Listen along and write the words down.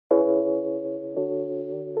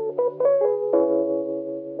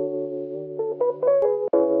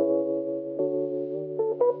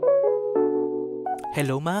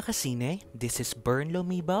Hello mga kasine, this is Bern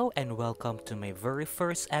Lomibaw and welcome to my very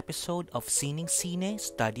first episode of Sining Sine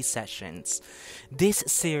Study Sessions. This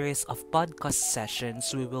series of podcast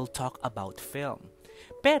sessions we will talk about film.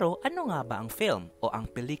 Pero ano nga ba ang film o ang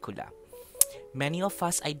pelikula? Many of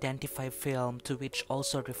us identify film to which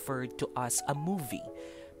also referred to as a movie,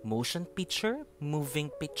 motion picture, moving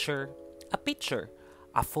picture,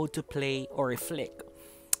 a photoplay, or a flick.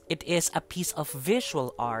 It is a piece of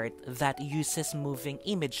visual art that uses moving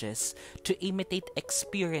images to imitate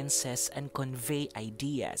experiences and convey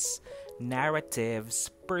ideas,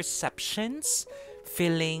 narratives, perceptions,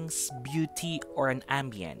 feelings, beauty, or an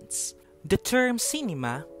ambience. The term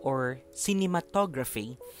cinema or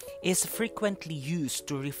cinematography is frequently used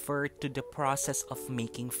to refer to the process of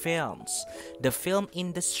making films, the film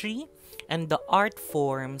industry, and the art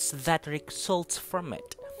forms that results from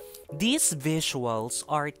it. These visuals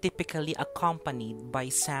are typically accompanied by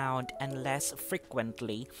sound and less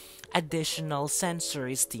frequently additional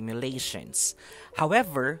sensory stimulations.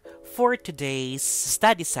 However, for today's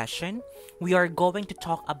study session, we are going to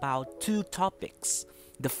talk about two topics.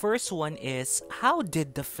 The first one is how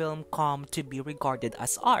did the film come to be regarded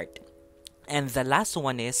as art? And the last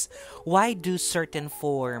one is why do certain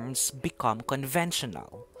forms become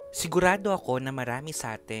conventional? Sigurado ako na marami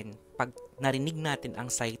sa atin, pag narinig natin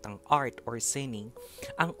ang salitang art or sining,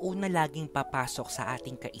 ang una laging papasok sa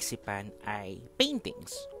ating kaisipan ay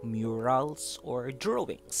paintings, murals, or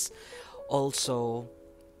drawings. Also,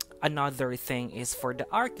 another thing is for the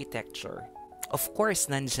architecture. Of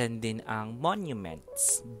course, nandyan din ang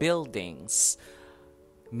monuments, buildings,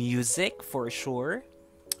 music for sure,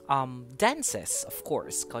 dances, of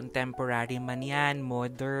course, contemporary man yan,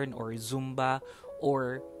 modern, or Zumba,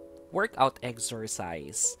 or workout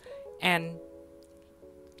exercise. And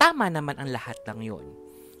tama naman ang lahat ng yun.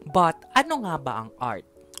 But ano nga ba ang art?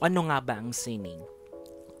 Ano nga ba ang sining?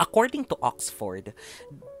 According to Oxford,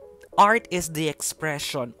 art is the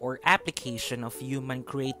expression or application of human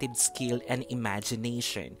creative skill and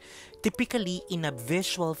imagination, typically in a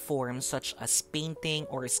visual form such as painting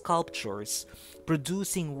or sculptures,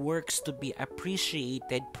 producing works to be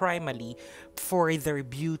appreciated primarily for their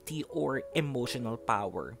beauty or emotional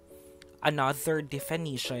power. Another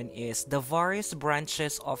definition is the various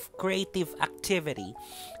branches of creative activity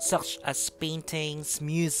such as paintings,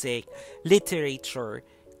 music, literature,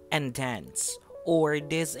 and dance, or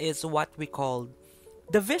this is what we call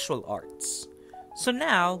the visual arts. So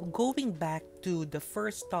now, going back to the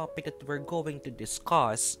first topic that we're going to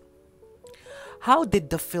discuss, how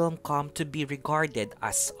did the film come to be regarded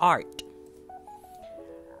as art?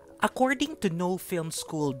 According to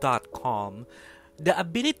nofilmschool.com, the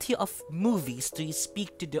ability of movies to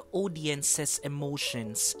speak to the audience's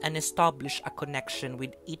emotions and establish a connection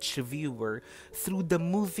with each viewer through the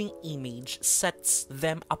moving image sets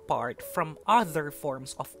them apart from other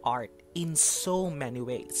forms of art in so many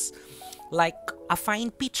ways. Like a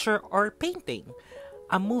fine picture or painting,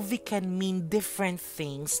 a movie can mean different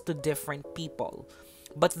things to different people,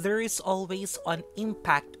 but there is always an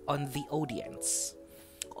impact on the audience.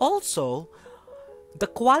 Also, the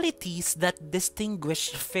qualities that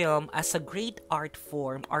distinguish film as a great art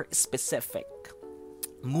form are specific.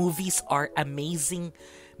 Movies are amazing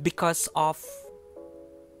because of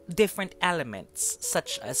different elements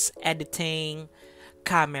such as editing,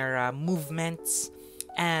 camera movements,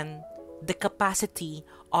 and the capacity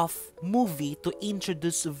of movie to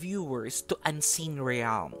introduce viewers to unseen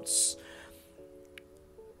realms.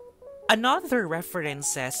 Another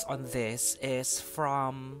references on this is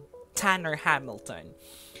from Tanner Hamilton.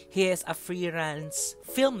 He is a freelance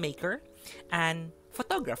filmmaker and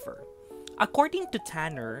photographer. According to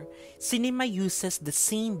Tanner, cinema uses the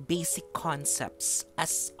same basic concepts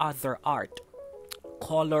as other art: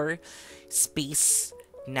 color, space,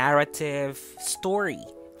 narrative, story,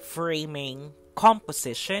 framing,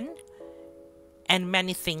 composition, and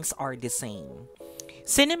many things are the same.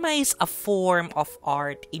 Cinema is a form of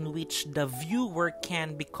art in which the viewer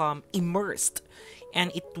can become immersed and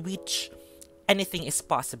in which anything is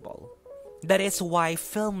possible. That is why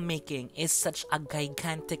filmmaking is such a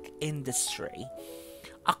gigantic industry.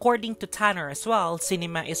 According to Tanner as well,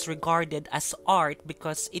 cinema is regarded as art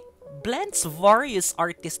because it blends various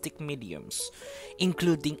artistic mediums,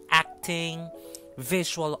 including acting,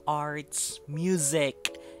 visual arts,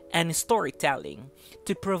 music, and storytelling,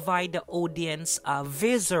 to provide the audience a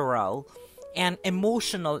visceral and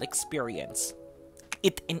emotional experience.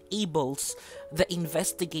 It enables the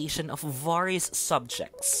investigation of various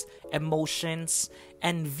subjects, emotions,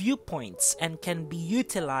 and viewpoints, and can be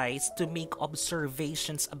utilized to make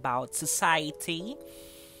observations about society,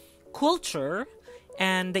 culture,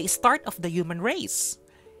 and the start of the human race.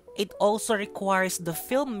 It also requires the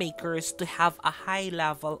filmmakers to have a high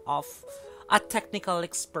level of a technical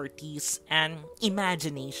expertise and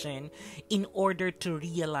imagination in order to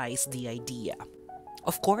realize the idea.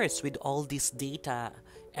 Of course, with all this data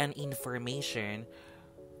and information,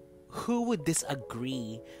 who would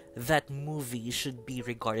disagree that movies should be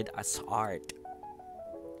regarded as art?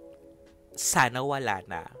 Sana wala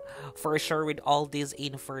na. For sure, with all this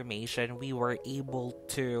information, we were able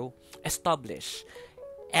to establish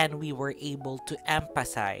and we were able to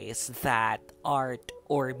emphasize that art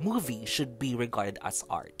or movie should be regarded as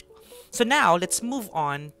art. So now, let's move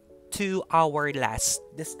on to our last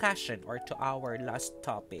discussion or to our last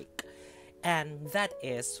topic. And that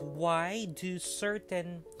is, why do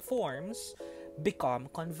certain forms become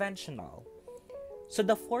conventional? So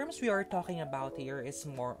the forms we are talking about here is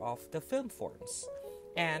more of the film forms.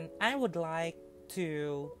 And I would like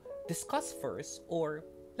to discuss first, or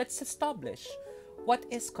let's establish, what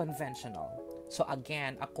is conventional. So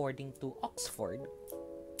again, according to Oxford,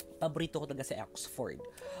 paborito ko talaga si Oxford,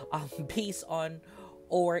 based on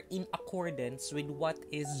or in accordance with what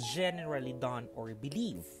is generally done or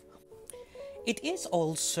believed. It is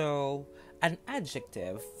also an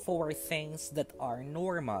adjective for things that are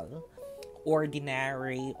normal,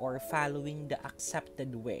 ordinary, or following the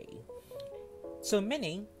accepted way. So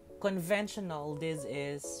meaning, conventional, this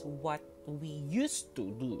is what we used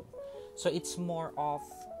to do. So it's more of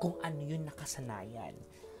kung ano yung nakasanayan,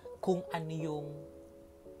 kung ano yung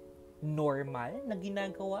normal na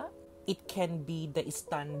ginagawa. It can be the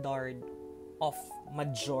standard of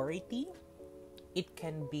majority. It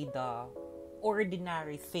can be the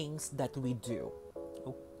ordinary things that we do.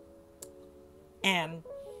 And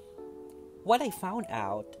what I found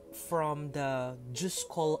out from the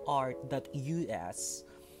justcallart.us,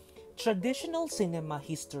 traditional cinema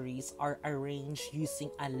histories are arranged using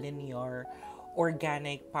a linear,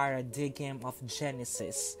 organic paradigm of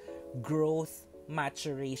genesis, growth,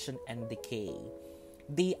 maturation, and decay.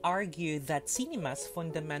 They argue that cinema's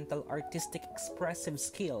fundamental artistic expressive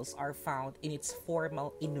skills are found in its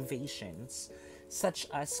formal innovations, such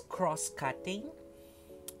as cross-cutting,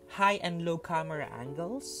 high and low camera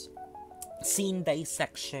angles, scene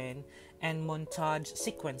dissection, and montage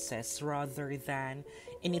sequences rather than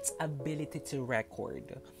in its ability to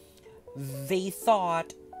record. They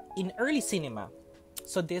thought in early cinema,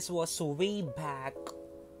 so this was way back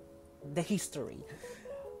the history,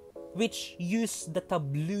 which used the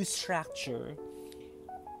tableau structure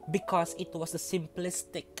because it was the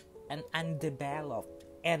simplistic and undeveloped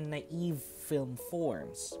and naive film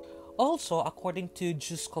forms. Also, according to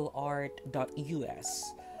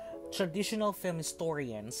justcallart.us, traditional film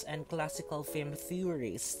historians and classical film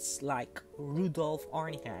theorists like Rudolf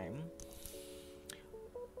Arnheim,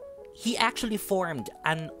 he actually formed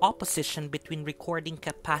an opposition between recording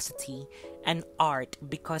capacity and art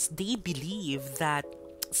because they believe that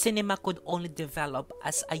cinema could only develop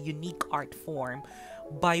as a unique art form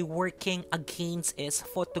by working against its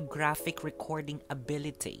photographic recording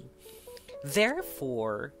ability.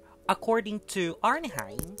 Therefore, according to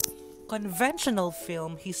Arnheim, conventional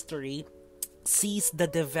film history sees the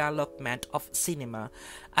development of cinema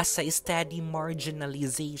as a steady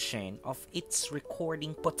marginalization of its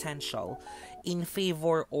recording potential in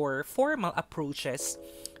favor or formal approaches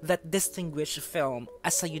that distinguish film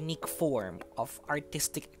as a unique form of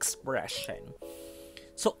artistic expression.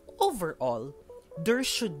 So overall, there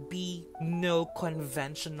should be no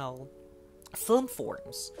conventional film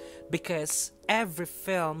forms because every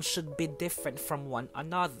film should be different from one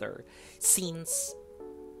another, since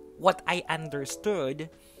what I understood,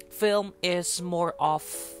 film is more of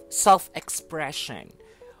self-expression,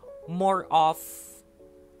 more of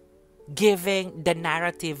giving the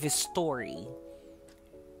narrative story.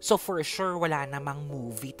 So for sure, wala namang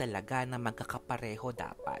movie talaga na magkakapareho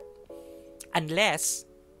dapat. Unless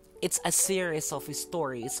it's a series of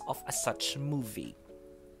stories of a such movie.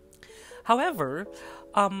 However,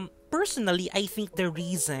 personally, I think the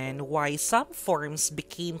reason why some forms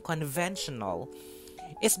became conventional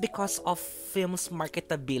is because of film's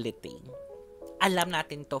marketability. Alam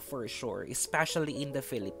natin to for sure, especially in the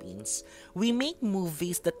Philippines. We make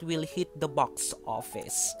movies that will hit the box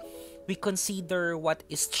office. We consider what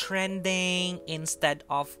is trending instead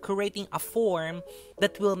of creating a form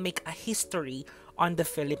that will make a history on the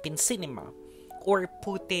Philippine cinema or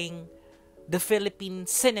putting the Philippine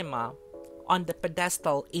cinema on the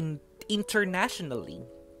pedestal internationally.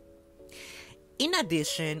 In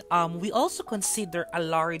addition, we also consider a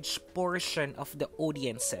large portion of the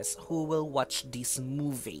audiences who will watch this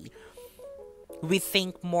movie. We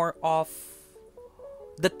think more of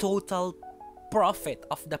the total profit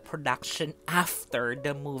of the production after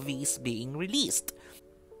the movie is being released.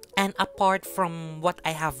 And apart from what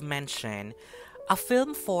I have mentioned, a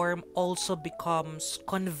film form also becomes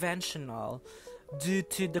conventional due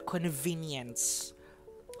to the convenience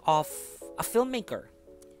of a filmmaker.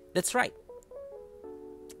 That's right.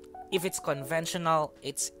 If it's conventional,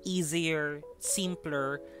 it's easier,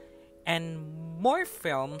 simpler, and more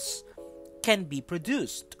films can be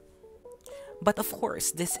produced. But of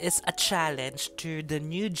course, this is a challenge to the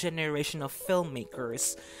new generation of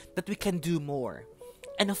filmmakers that we can do more.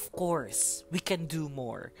 And of course, we can do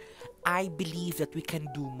more. I believe that we can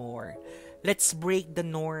do more. Let's break the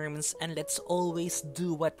norms and let's always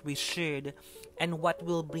do what we should and what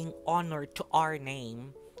will bring honor to our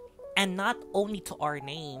name. And not only to our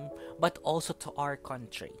name, but also to our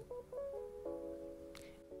country.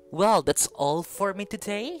 Well, that's all for me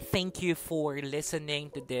today. Thank you for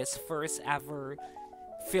listening to this first ever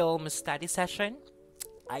film study session.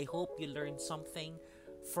 I hope you learned something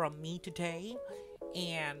from me today.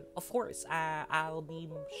 And of course, I'll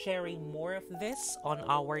be sharing more of this on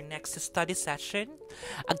our next study session.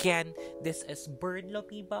 Again, this is Bird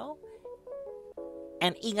Lopibaw.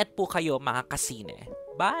 And ingat po kayo mga kasine.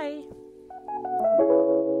 Bye!